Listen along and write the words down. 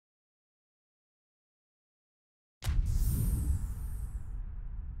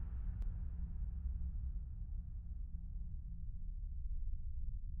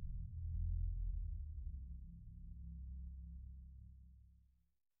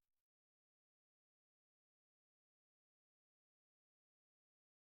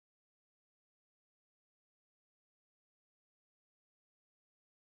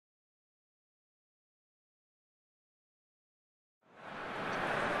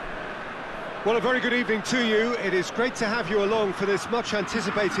Well, a very good evening to you. It is great to have you along for this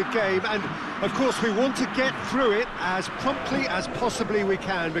much-anticipated game, and of course we want to get through it as promptly as possibly we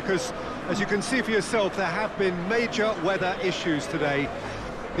can, because, as you can see for yourself, there have been major weather issues today.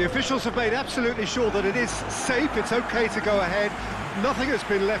 The officials have made absolutely sure that it is safe, it's okay to go ahead. Nothing has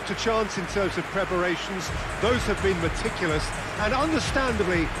been left to chance in terms of preparations. Those have been meticulous, and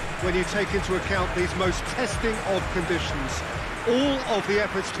understandably, when you take into account these most testing of conditions, all of the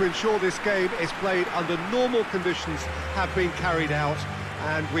efforts to ensure this game is played under normal conditions have been carried out,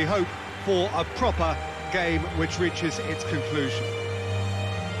 and we hope for a proper game which reaches its conclusion.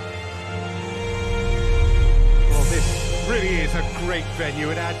 Well, this really is a great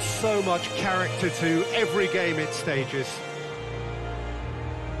venue. It adds so much character to every game it stages.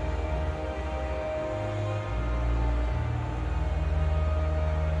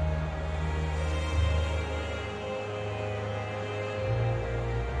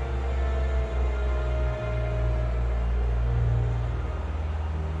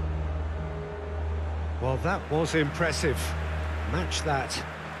 Well, that was impressive. Match that.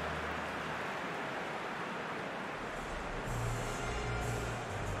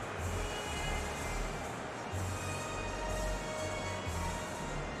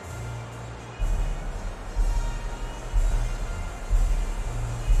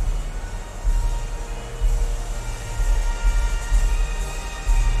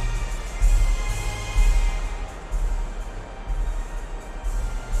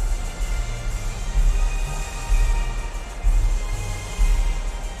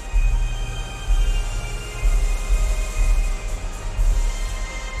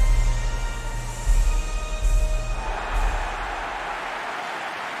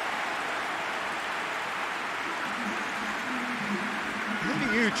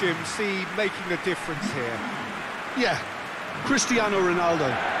 Jim, see making a difference here? Yeah, Cristiano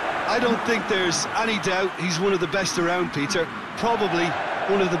Ronaldo. I don't think there's any doubt he's one of the best around, Peter. Probably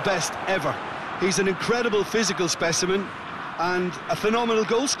one of the best ever. He's an incredible physical specimen and a phenomenal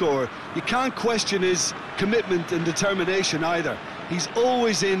goal scorer. You can't question his commitment and determination either. He's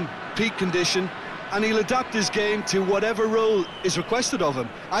always in peak condition, and he'll adapt his game to whatever role is requested of him.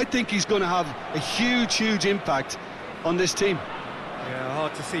 I think he's going to have a huge impact on this team. Yeah,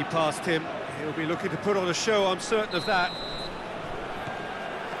 hard to see past him. He'll be looking to put on a show, I'm certain of that.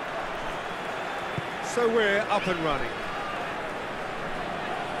 So we're up and running.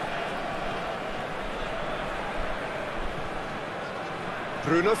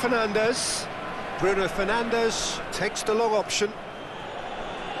 Bruno Fernandes. Bruno Fernandes takes the long option.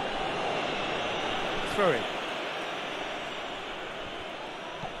 Throw in.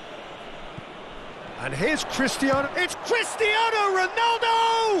 And here's Cristiano. It's Cristiano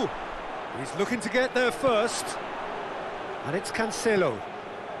Ronaldo! He's looking to get there first. And it's Cancelo.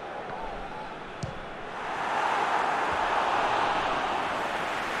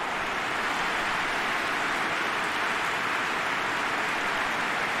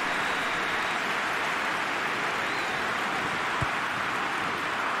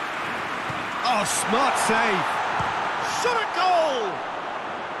 Oh, smart save. Shot at goal!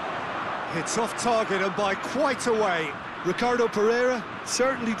 It's off target and by quite a way. Ricardo Pereira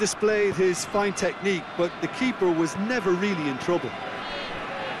certainly displayed his fine technique, but the keeper was never really in trouble.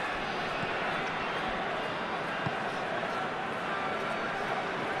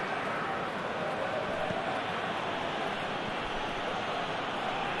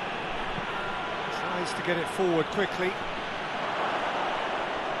 Tries to get it forward quickly.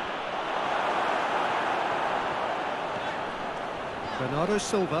 Bernardo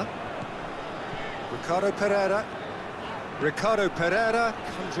Silva. Ricardo Pereira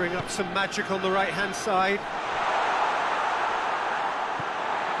conjuring up some magic on the right-hand side.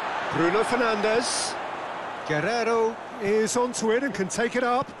 Bruno Fernandes. Guerrero is onto it and can take it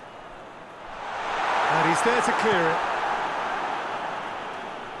up. And he's there to clear it.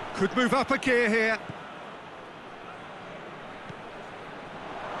 Could move up a gear here.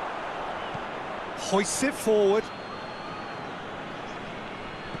 Hoists it forward.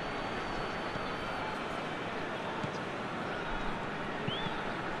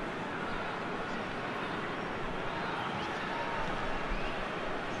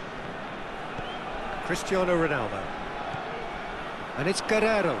 Cristiano Ronaldo. And it's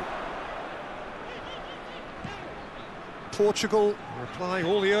Guerrero. Portugal applying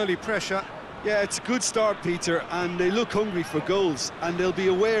all the early pressure. Yeah, it's a good start, Peter, and they look hungry for goals, and they'll be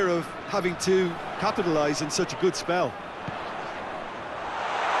aware of having to capitalise in such a good spell.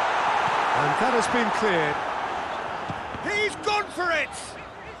 And that has been cleared. He's gone for it!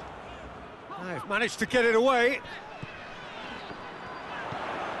 They've managed to get it away.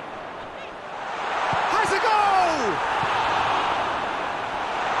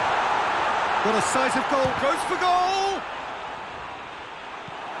 Got a decisive goal, goes for goal!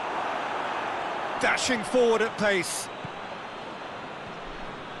 Dashing forward at pace.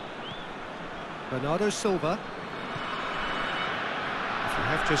 Bernardo Silva. If you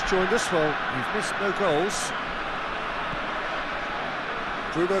have just joined us, well, you've missed no goals.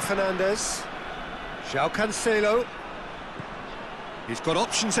 Bruno Fernandes. João Cancelo. He's got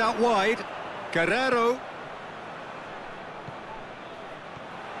options out wide. Guerrero.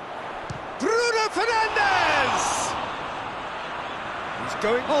 Bruno Fernandes! He's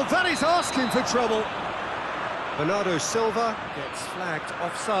going... Oh, that is asking for trouble. Bernardo Silva gets flagged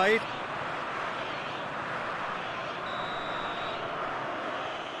offside.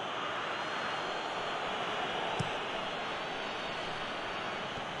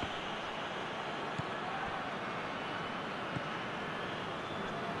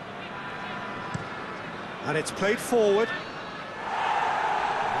 And it's played forward.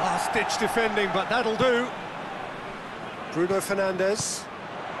 Last-ditch defending, but that'll do. Bruno Fernandes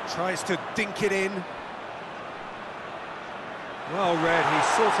tries to dink it in. Well read, he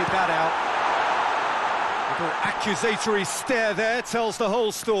sorted that out. Little accusatory stare there tells the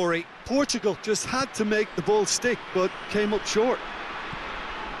whole story. Portugal just had to make the ball stick, but came up short.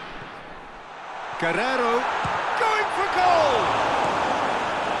 Guerrero going for goal!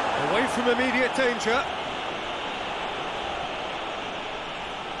 Away from immediate danger.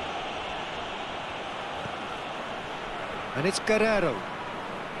 And it's Guerrero.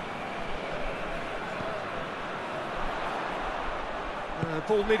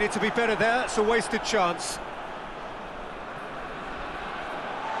 Ball needed to be better there, it's a wasted chance.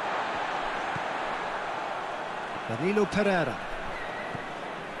 Danilo Pereira.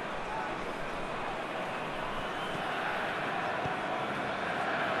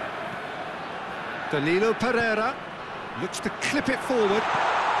 Danilo Pereira looks to clip it forward.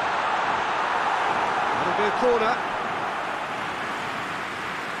 That'll be a corner.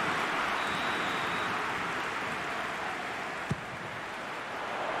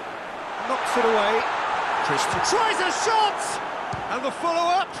 Knocks it away. Christian tries a shot! And the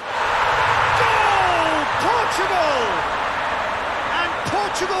follow-up. Goal! Portugal! And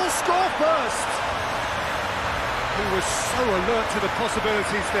Portugal score first. He was so alert to the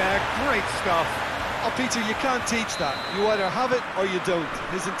possibilities there. Great stuff. Oh, Peter, you can't teach that. You either have it or you don't.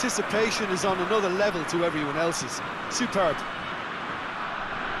 His anticipation is on another level to everyone else's. Superb.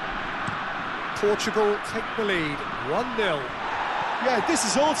 Portugal take the lead, 1-0. Yeah, this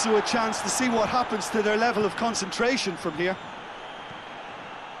is also a chance to see what happens to their level of concentration from here.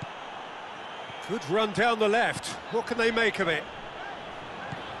 Good run down the left. What can they make of it?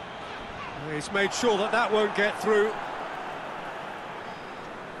 He's made sure that that won't get through.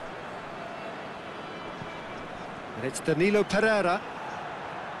 And it's Danilo Pereira.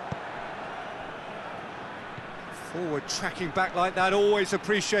 Forward tracking back like that, always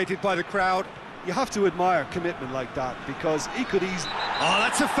appreciated by the crowd. You have to admire commitment like that, because he could easily... Oh,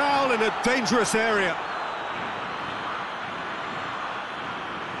 that's a foul in a dangerous area.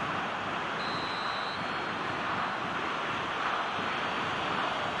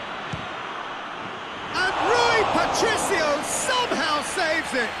 And Rui Patricio somehow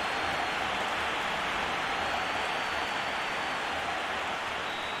saves it.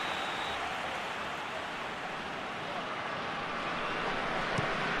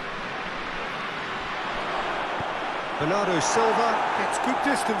 Bernardo Silva gets good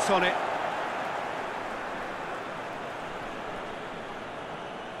distance on it.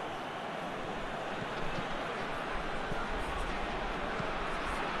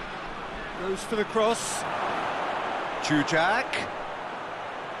 Goes for the cross. Jujak.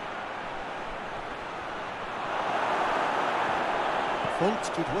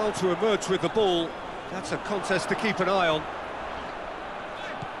 Font did well to emerge with the ball. That's a contest to keep an eye on.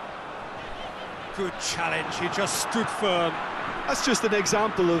 Good challenge, he just stood firm. That's just an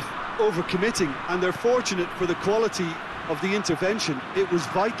example of overcommitting, and they're fortunate for the quality of the intervention. It was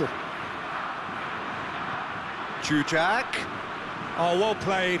vital. Jujak. Oh, well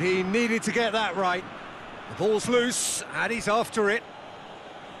played, he needed to get that right. The ball's loose, and he's after it.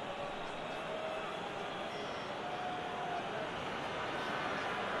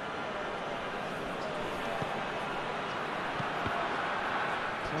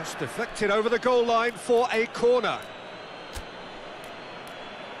 Cross deflected over the goal line for a corner.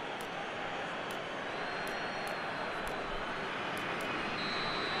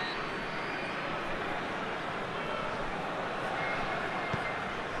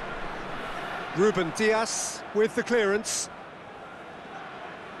 Ruben Dias with the clearance.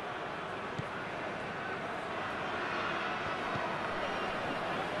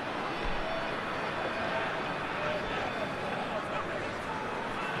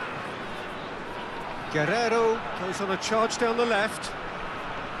 Guerrero goes on a charge down the left.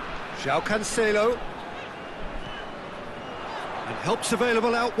 João Cancelo. And help's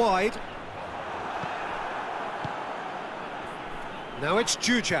available out wide. Now it's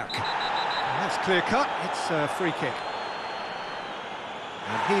Dukung. That's clear cut, it's a free kick.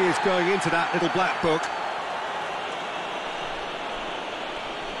 And he is going into that little black book.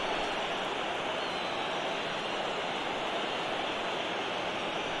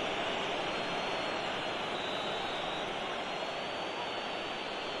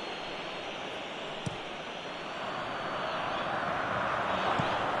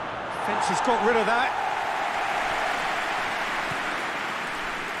 Fence has got rid of that.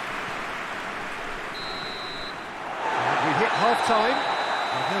 And we hit half-time.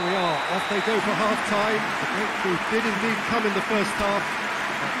 And there we are, off they go for half-time. The breakthrough did indeed come in the first half,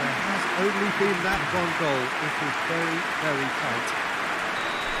 but there has only been that one goal. It is very, very tight.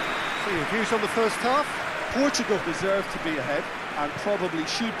 So your views on the first half? Portugal deserve to be ahead and probably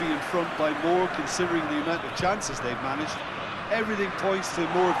should be in front by more, considering the amount of chances they've managed. Everything points to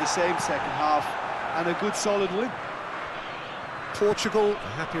more of the same second half and a good solid win. Portugal,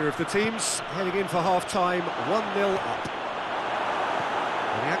 the happier of the teams, heading in for half-time, 1-0 up.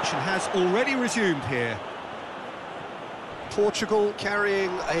 And the action has already resumed here. Portugal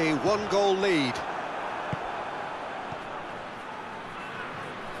carrying a one-goal lead.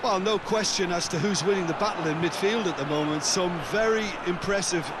 Well, no question as to who's winning the battle in midfield at the moment. Some very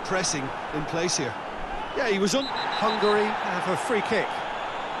impressive pressing in place here. Yeah, he was on. Hungary have a free kick.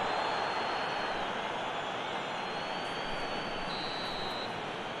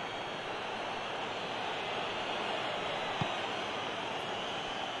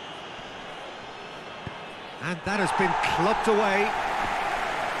 And that has been clubbed away.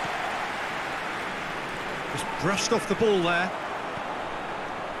 Just brushed off the ball there.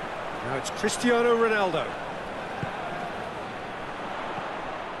 Now it's Cristiano Ronaldo.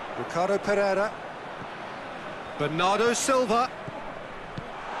 Ricardo Pereira. Bernardo Silva.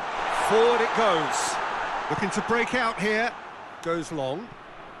 Forward it goes. Looking to break out here. Goes long.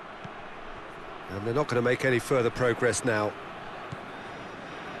 And they're not going to make any further progress now.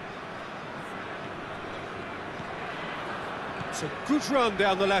 It's a good run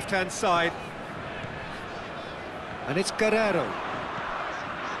down the left-hand side. And it's Guerrero.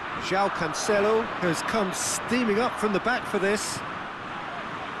 João Cancelo has come steaming up from the back for this.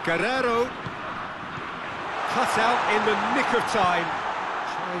 Guerrero. Cut out in the nick of time.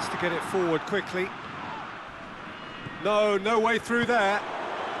 Tries to get it forward quickly. No way through there.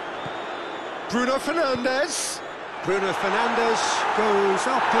 Bruno Fernandes. Bruno Fernandes goes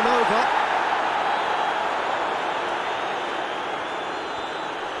up and over.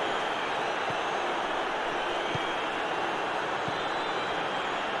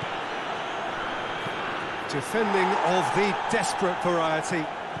 Defending of the desperate variety.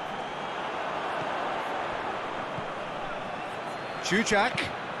 Dukung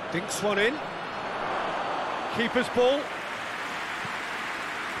dinks one in. Keeper's ball.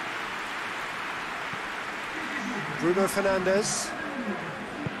 Bruno Fernandes.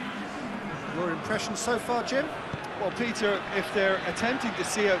 Your impression so far, Jim? Well, Peter, if they're attempting to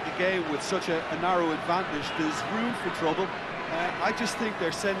see out the game with such a narrow advantage, there's room for trouble. I just think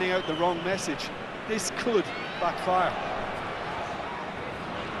they're sending out the wrong message. This could backfire.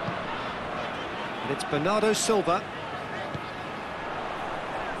 And it's Bernardo Silva.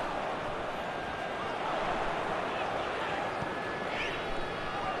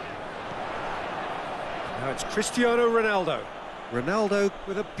 Now it's Cristiano Ronaldo. Ronaldo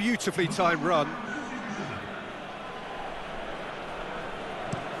with a beautifully timed run.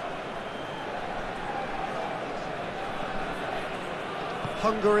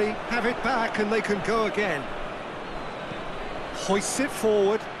 Hungary have it back and they can go again. Hoists it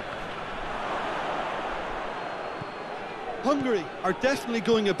forward. Hungary are definitely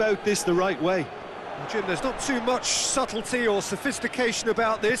going about this the right way. Jim, there's not too much subtlety or sophistication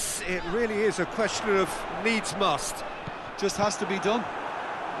about this. It really is a question of needs must. Just has to be done.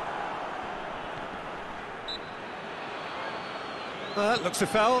 That looks a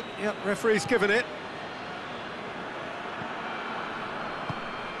foul. Yep, referee's given it.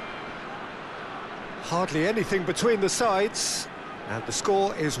 Hardly anything between the sides, and the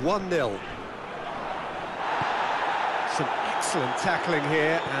score is 1-0. Some excellent tackling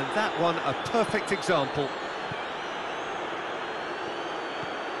here, and that one a perfect example.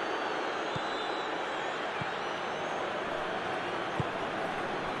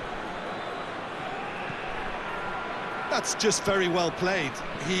 That's just very well played.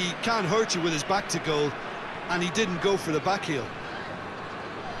 He can't hurt you with his back to goal, and he didn't go for the back heel.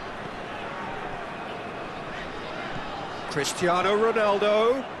 Cristiano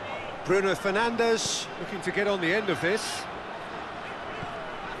Ronaldo. Bruno Fernandes looking to get on the end of this.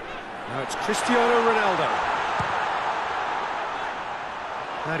 Now it's Cristiano Ronaldo.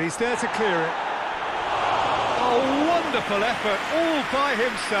 And he's there to clear it. Oh, wonderful effort, all by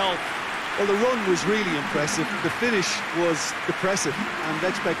himself. Well, the run was really impressive. The finish was depressive, and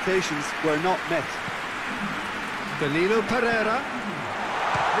expectations were not met. Danilo Pereira.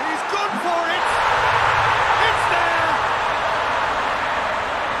 He's gone for it. It's there.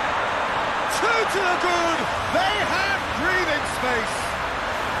 Two to the good. They have breathing space.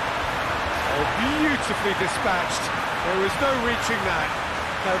 Oh, beautifully dispatched. There was no reaching that.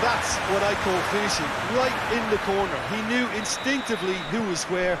 Now that's what I call finishing, right in the corner. He knew instinctively who was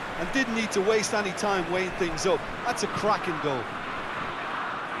where and didn't need to waste any time weighing things up. That's a cracking goal.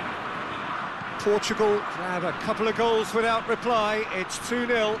 Portugal grab a couple of goals without reply. It's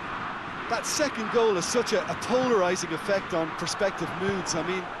 2-0. That second goal has such a polarising effect on prospective moods. I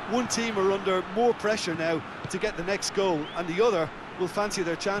mean, one team are under more pressure now to get the next goal, and the other will fancy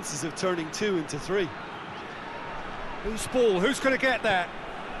their chances of turning 2 into 3. Whose ball? Who's going to get that?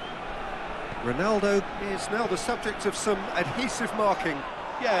 Ronaldo is now the subject of some adhesive marking.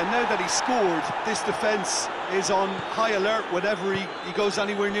 Yeah, now that he's scored, this defence is on high alert whenever he goes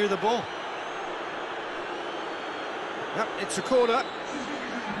anywhere near the ball. Yep, it's a corner.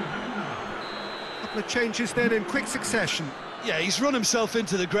 Couple of changes then in quick succession. Yeah, he's run himself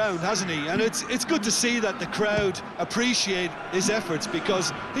into the ground, hasn't he? And it's good to see that the crowd appreciate his efforts,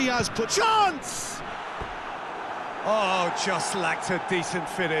 because he has put... Chance! Oh, just lacked a decent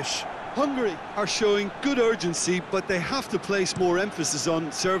finish. Hungary are showing good urgency, but they have to place more emphasis on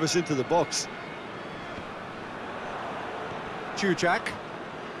service into the box. Jujak.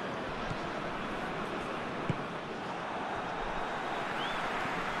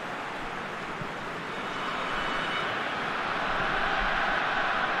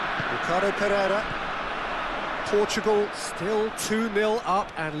 Ricardo Pereira. Portugal still 2-0 up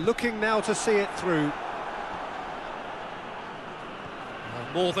and looking now to see it through.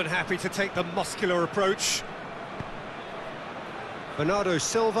 More than happy to take the muscular approach. Bernardo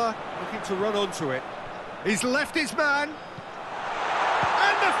Silva looking to run onto it. He's left his man.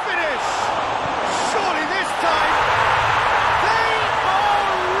 And the finish! Surely this time, they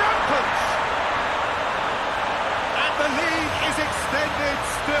are rampant! And the lead is extended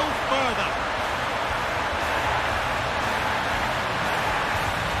still further.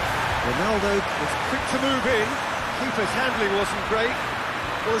 Ronaldo was quick to move in. Keeper's handling wasn't great.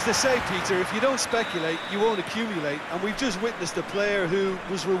 Well, as they say, Peter, if you don't speculate, you won't accumulate. And we've just witnessed a player who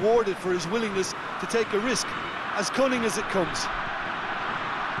was rewarded for his willingness to take a risk, as cunning as it comes.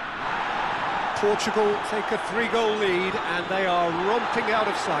 Portugal take a 3-goal lead, and they are romping out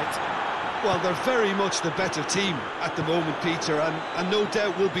of sight. Well, they're very much the better team at the moment, Peter, and no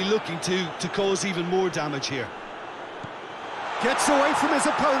doubt will be looking to cause even more damage here. Gets away from his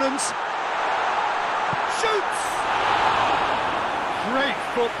opponents. Shoots! Great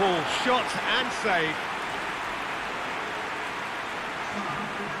football, shot and save.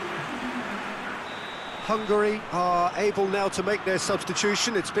 Hungary are able now to make their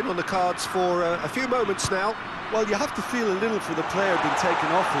substitution. It's been on the cards for a few moments now. Well, you have to feel a little for the player being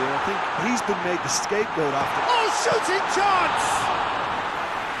taken off here. I think he's been made the scapegoat after. Oh, shooting chance!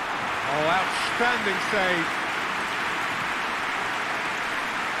 Oh, outstanding save.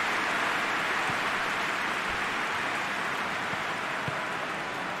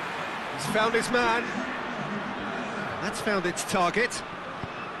 He's found his man. That's found its target.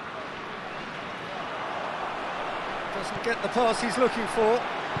 Doesn't get the pass he's looking for.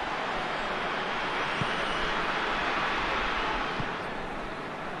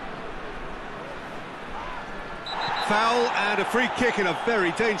 Foul and a free kick in a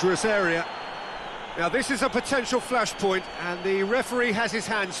very dangerous area. Now this is a potential flashpoint, and the referee has his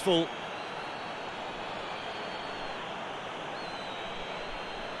hands full.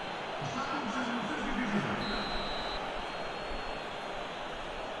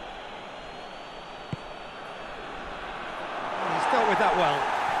 Dealt with that well.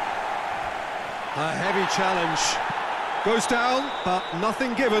 A heavy challenge. Goes down, but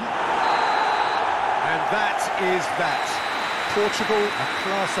nothing given. And that is that. Portugal a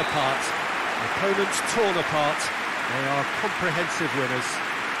class apart. Opponents torn apart. They are comprehensive winners.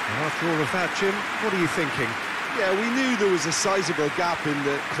 And after all of that, Jim, what are you thinking? Yeah, we knew there was a sizable gap in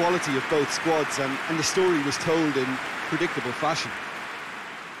the quality of both squads, and the story was told in predictable fashion.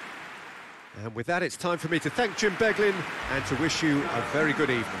 And with that, it's time for me to thank Jim Beglin and to wish you a very good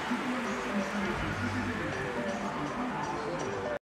evening.